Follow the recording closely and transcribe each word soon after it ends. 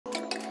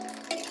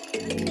Hello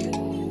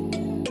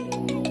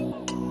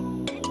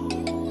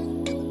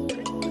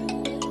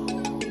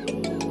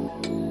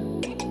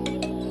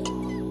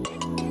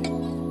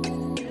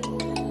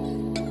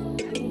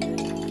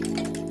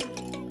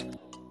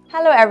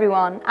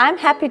everyone, I'm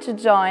happy to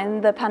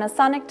join the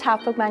Panasonic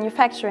Toughbook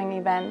Manufacturing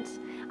event.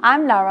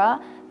 I'm Lara,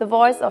 the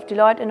voice of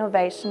Deloitte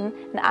Innovation,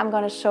 and I'm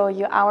going to show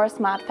you our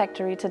smart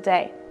factory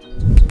today.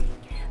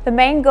 The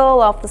main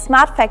goal of the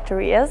smart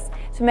factory is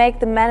to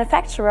make the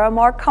manufacturer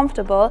more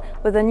comfortable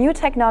with the new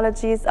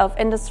technologies of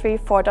Industry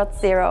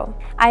 4.0.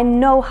 I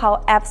know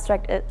how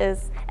abstract it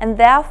is, and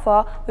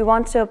therefore we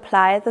want to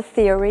apply the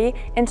theory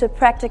into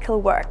practical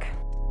work.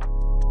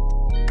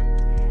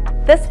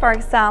 This, for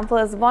example,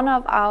 is one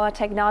of our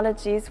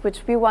technologies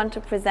which we want to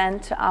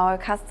present to our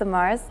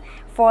customers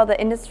for the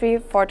Industry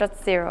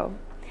 4.0.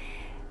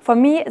 For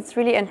me, it's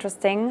really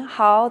interesting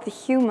how the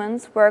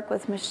humans work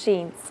with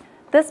machines.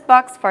 This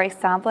box, for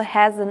example,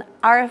 has an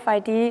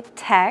RFID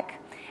tag,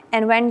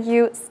 and when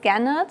you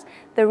scan it,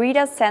 the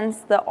reader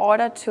sends the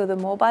order to the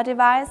mobile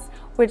device,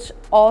 which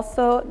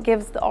also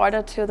gives the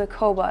order to the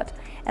cobot.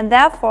 And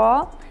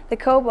therefore, the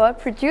cobot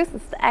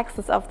produces the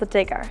axis of the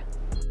digger.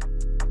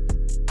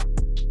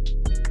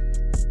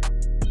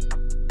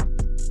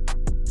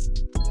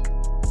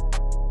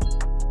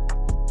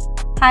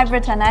 Hi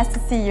Britta, nice to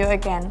see you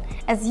again.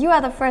 As you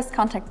are the first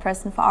contact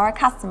person for our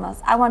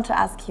customers, I want to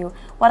ask you,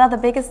 what are the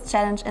biggest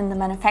challenges in the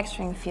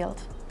manufacturing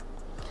field?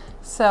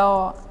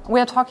 So we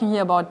are talking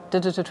here about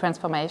digital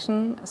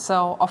transformation,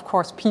 so of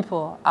course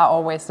people are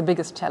always the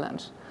biggest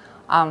challenge.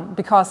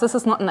 Because this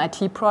is not an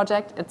IT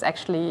project, it's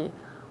actually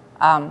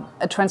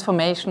a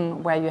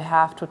transformation where you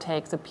have to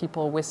take the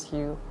people with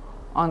you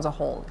on the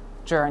whole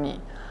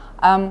journey.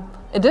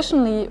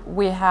 Additionally,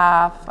 we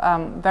have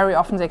very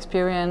often the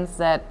experience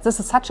that this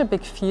is such a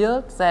big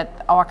field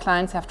that our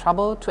clients have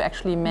trouble to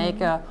actually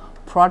make a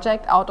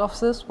project out of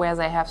this, where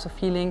they have the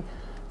feeling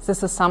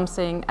this is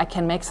something I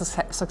can make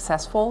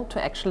successful,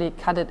 to actually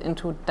cut it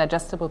into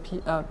digestible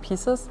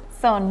pieces.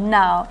 So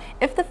now,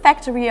 if the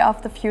factory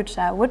of the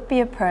future would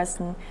be a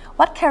person,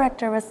 what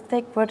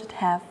characteristic would it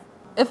have?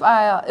 If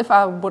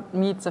I would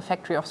meet the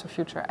factory of the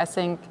future, I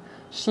think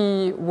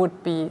she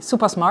would be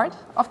super smart,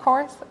 of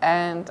course,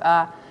 and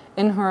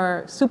in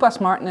her super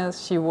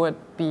smartness she would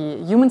be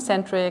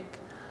human-centric.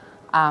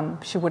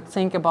 She would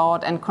think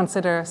about and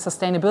consider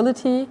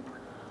sustainability,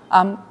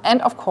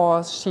 and of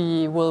course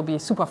she will be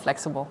super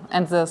flexible,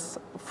 and this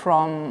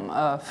from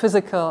a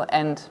physical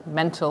and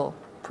mental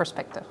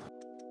perspective.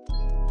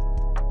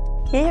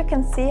 Here you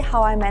can see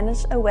how I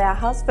manage a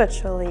warehouse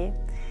virtually.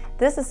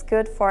 This is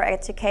good for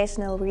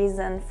educational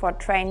reasons for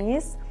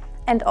trainees,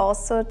 and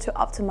also to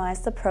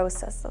optimize the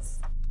processes.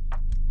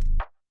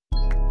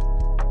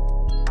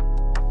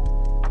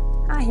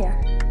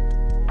 Here.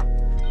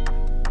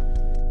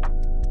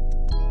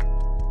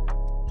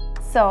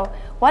 So,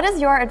 what is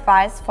your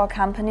advice for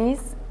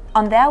companies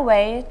on their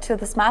way to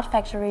the smart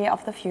factory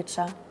of the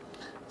future?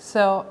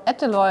 So at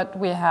Deloitte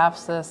we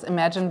have this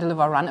Imagine,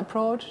 Deliver, Run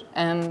approach,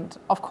 and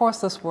of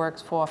course this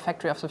works for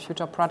Factory of the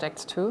Future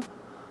projects too.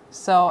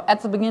 So at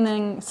the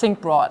beginning,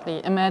 think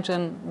broadly,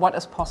 imagine what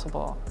is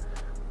possible.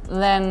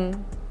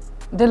 Then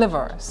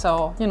deliver,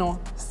 so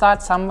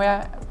start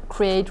somewhere,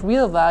 create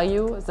real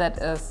value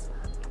that is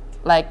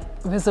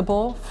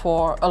visible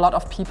for a lot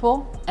of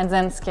people, and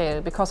then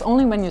scale, because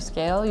only when you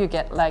scale you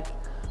get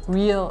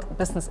real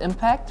business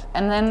impact.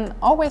 And then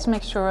always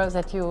make sure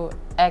that you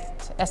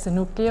act as a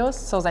nucleus,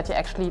 so that you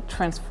actually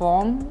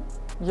transform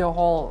your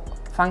whole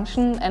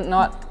function and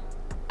not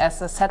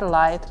as a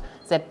satellite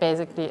that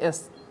basically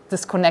is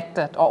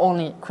disconnected or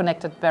only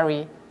connected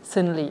very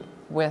thinly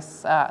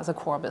with the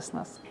core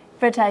business.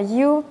 Britta,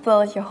 you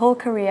built your whole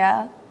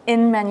career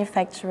in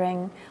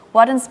manufacturing.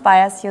 What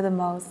inspires you the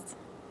most?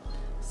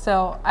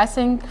 So I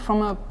think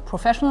from a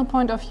professional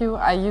point of view,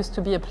 I used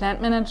to be a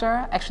plant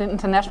manager, actually an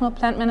international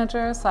plant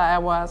manager. So I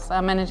was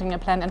managing a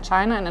plant in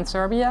China and in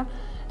Serbia.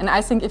 And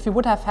I think if you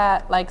would have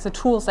had the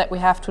tools that we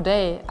have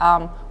today,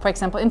 for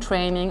example in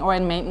training or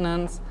in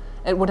maintenance,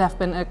 it would have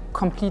been a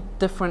complete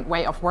different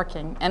way of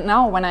working. And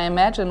now when I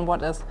imagine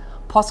what is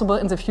possible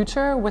in the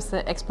future with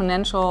the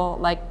exponential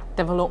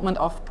development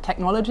of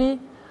technology,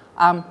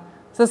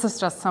 this is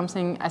just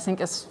something I think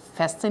is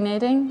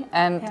fascinating,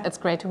 and it's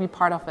great to be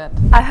part of it.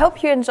 I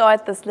hope you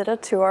enjoyed this little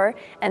tour,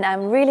 and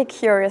I'm really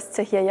curious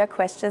to hear your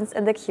questions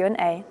in the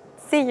Q&A.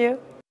 See you!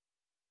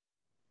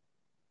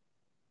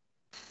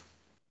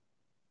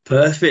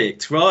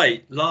 Perfect.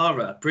 Right,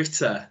 Lara,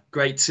 Britta,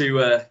 great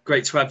to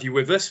have you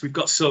with us. We've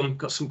got some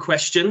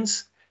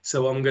questions,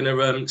 so I'm going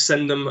to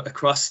send them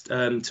across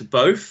to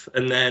both,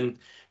 and then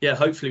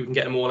hopefully we can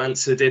get them all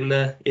answered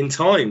in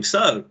time.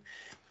 So,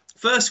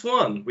 first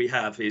one we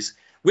have is,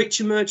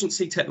 which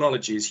emergency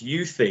technologies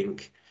you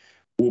think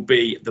will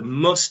be the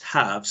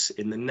must-haves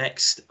in the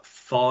next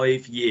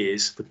 5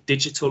 years for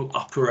digital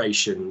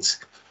operations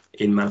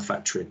in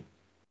manufacturing?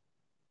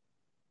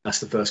 That's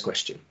the first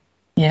question.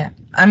 Yeah,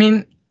 I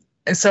mean,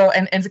 so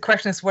and the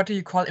question is, what do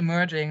you call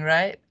emerging,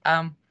 right?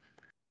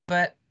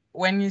 But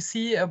when you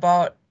see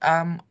about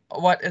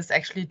what is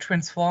actually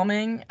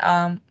transforming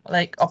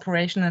like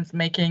operation and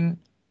making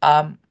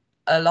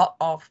a lot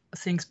of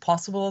things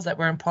possible that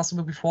were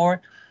impossible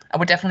before. I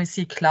would definitely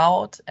see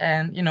cloud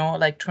and,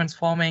 like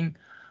transforming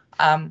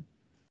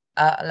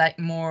like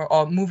more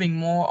or moving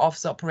more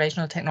of the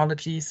operational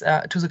technologies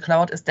to the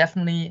cloud is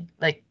definitely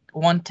like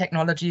one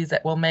technology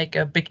that will make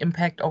a big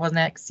impact over the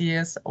next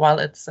years while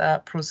it's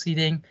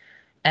proceeding.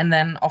 And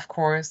then, of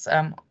course,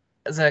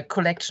 the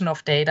collection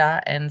of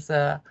data and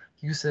the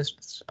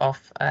usage of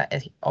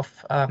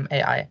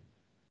AI.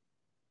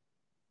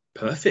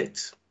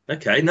 Perfect.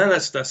 Okay, no,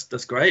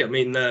 that's great. I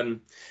mean,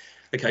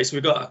 okay, so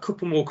we've got a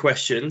couple more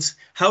questions.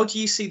 How do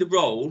you see the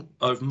role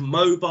of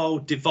mobile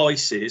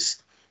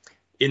devices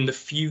in the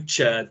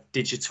future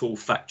digital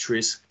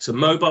factories? So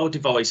mobile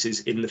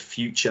devices in the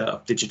future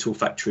of digital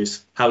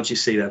factories. How do you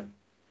see them?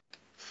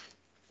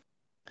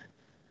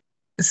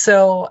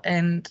 So,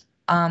 and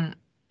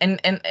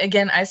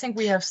again, I think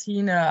we have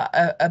seen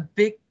a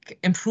big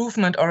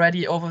improvement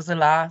already over the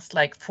last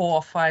like 4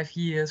 or 5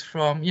 years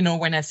from,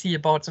 when I see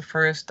about the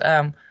first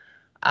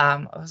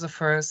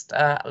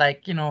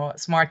like,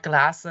 smart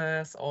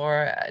glasses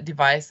or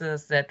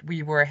devices that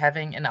we were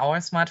having in our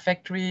smart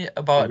factory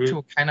about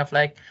to kind of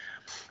like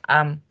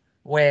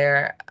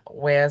where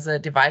the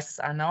devices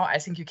are now. I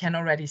think you can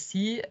already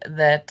see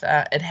that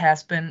it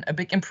has been a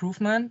big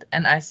improvement,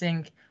 and I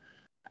think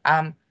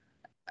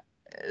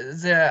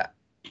the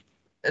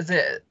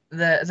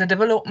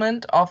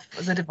development of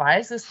the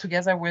devices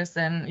together with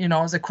then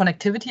the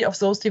connectivity of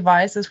those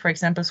devices, for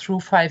example through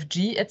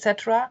 5G,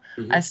 etc.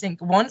 I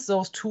think once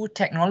those two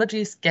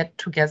technologies get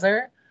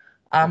together,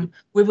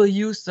 we will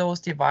use those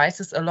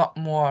devices a lot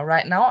more.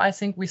 Right now, I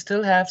think we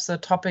still have the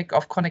topic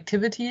of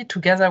connectivity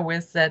together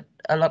with that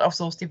a lot of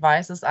those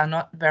devices are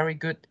not very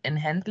good in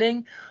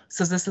handling.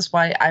 So this is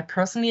why I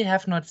personally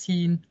have not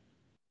seen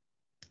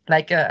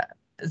like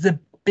the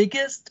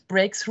biggest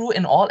breakthrough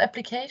in all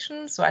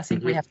applications. So I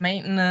think we have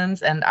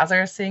maintenance and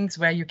other things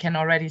where you can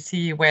already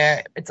see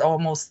where it's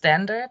almost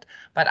standard.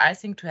 But I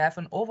think to have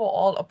an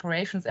overall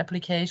operations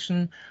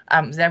application,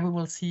 there we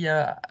will see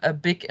a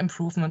big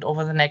improvement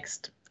over the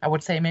next, I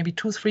would say, maybe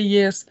 2-3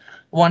 years,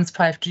 once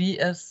 5G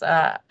is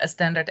a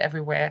standard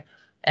everywhere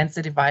and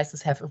the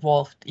devices have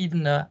evolved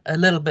even a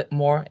little bit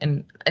more,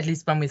 in at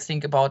least when we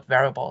think about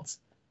wearables.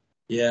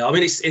 Yeah, I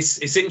mean,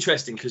 it's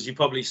interesting because you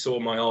probably saw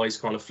my eyes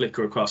kind of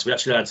flicker across. We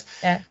actually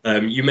had,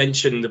 you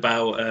mentioned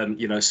about,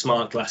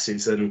 smart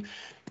glasses, and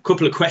a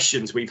couple of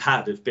questions we've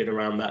had have been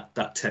around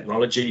that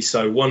technology.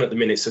 So one at the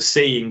minute, so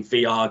seeing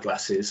VR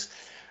glasses.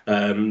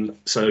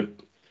 So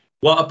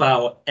what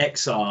about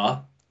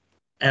XR,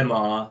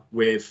 MR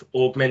with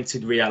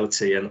augmented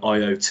reality and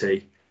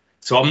IoT?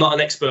 So I'm not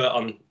an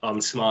expert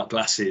on smart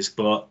glasses,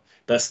 but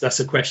that's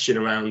a question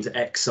around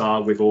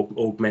XR with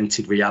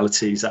augmented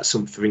reality. Is that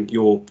something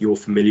you're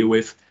familiar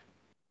with?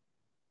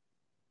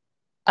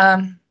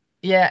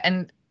 Yeah,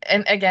 and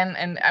again,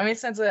 and I mean,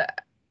 since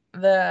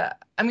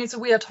so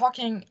we are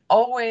talking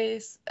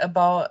always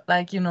about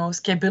like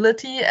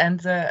scalability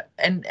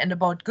and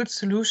about good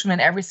solution when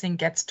everything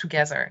gets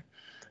together.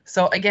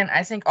 So again,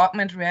 I think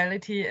augmented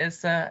reality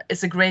is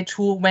a great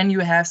tool when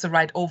you have the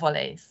right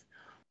overlays.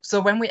 So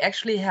when we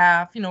actually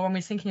have, when we're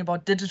thinking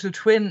about digital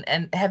twin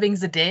and having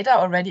the data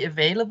already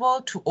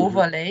available to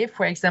overlay,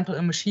 for example,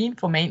 a machine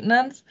for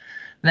maintenance,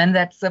 then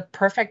that's the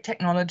perfect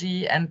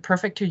technology and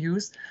perfect to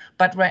use.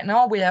 But right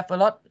now we have a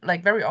lot,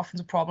 like very often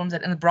the problem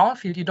that in the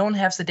brownfield, you don't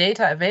have the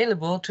data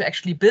available to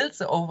actually build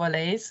the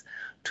overlays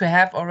to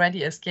have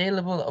already a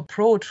scalable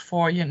approach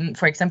for,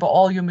 for example,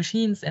 all your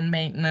machines in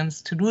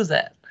maintenance to do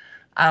that.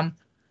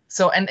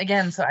 So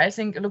I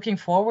think looking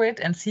forward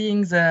and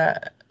seeing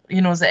the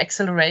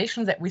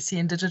acceleration that we see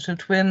in digital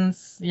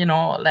twins,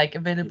 like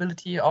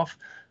availability of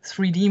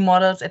 3D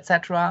models,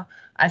 etc.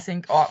 I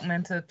think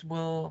augmented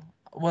will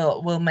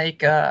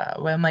make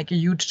a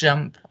huge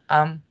jump.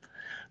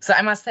 So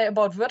I must say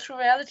about virtual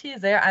reality,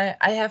 there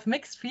I have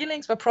mixed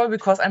feelings, but probably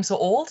because I'm so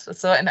old,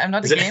 and I'm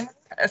not a gamer,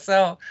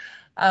 so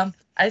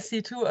I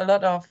see too a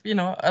lot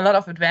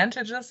of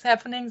advantages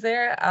happening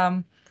there.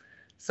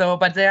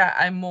 But there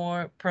I'm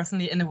more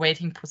personally in a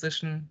waiting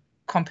position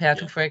compared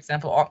to, for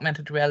example,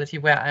 augmented reality,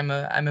 where I'm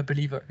a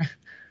believer.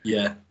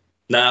 Yeah.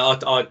 No,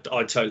 I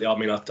totally. I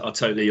mean, I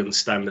totally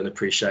understand and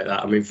appreciate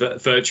that. I mean,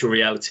 virtual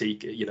reality,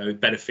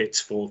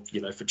 benefits for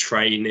for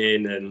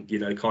training and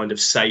kind of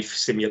safe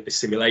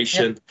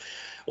simulation. Yep.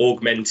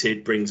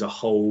 Augmented brings a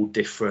whole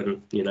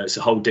different, it's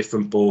a whole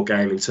different ball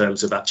game in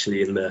terms of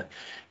actually in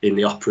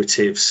the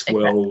operatives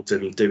world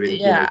and doing.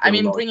 Yeah, I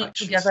mean, bringing it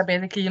together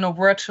basically,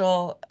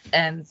 virtual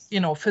and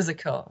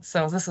physical.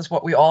 So this is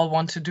what we all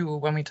want to do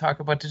when we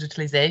talk about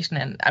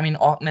digitalization, and I mean,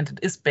 augmented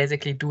is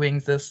basically doing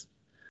this.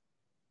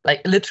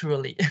 Like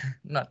literally,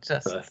 not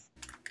just.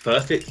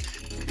 Perfect.